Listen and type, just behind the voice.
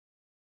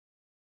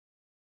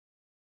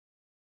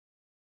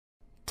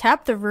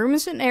Tap the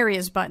Rooms and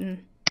Areas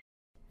button.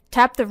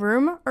 Tap the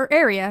room or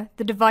area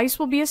the device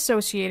will be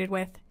associated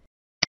with.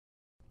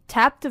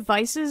 Tap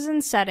Devices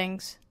and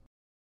Settings.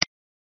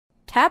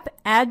 Tap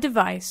Add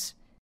Device.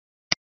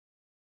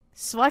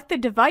 Select the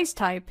device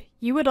type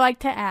you would like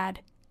to add.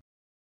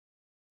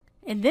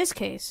 In this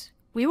case,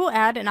 we will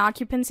add an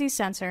occupancy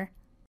sensor.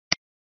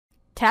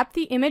 Tap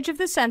the image of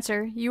the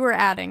sensor you are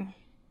adding.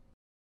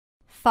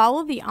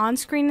 Follow the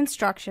on-screen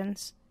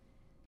instructions.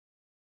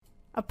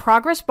 A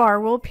progress bar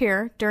will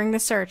appear during the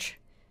search.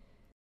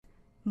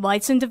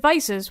 Lights and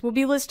devices will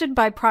be listed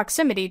by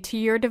proximity to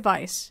your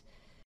device.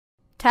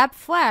 Tap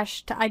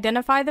Flash to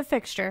identify the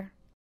fixture.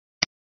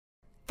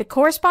 The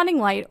corresponding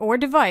light or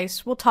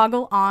device will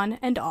toggle on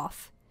and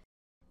off.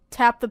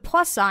 Tap the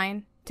plus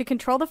sign to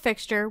control the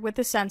fixture with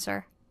the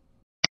sensor.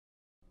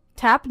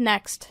 Tap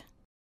Next.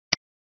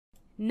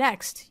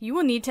 Next, you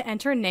will need to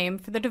enter a name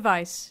for the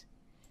device.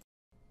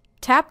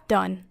 Tap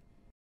Done.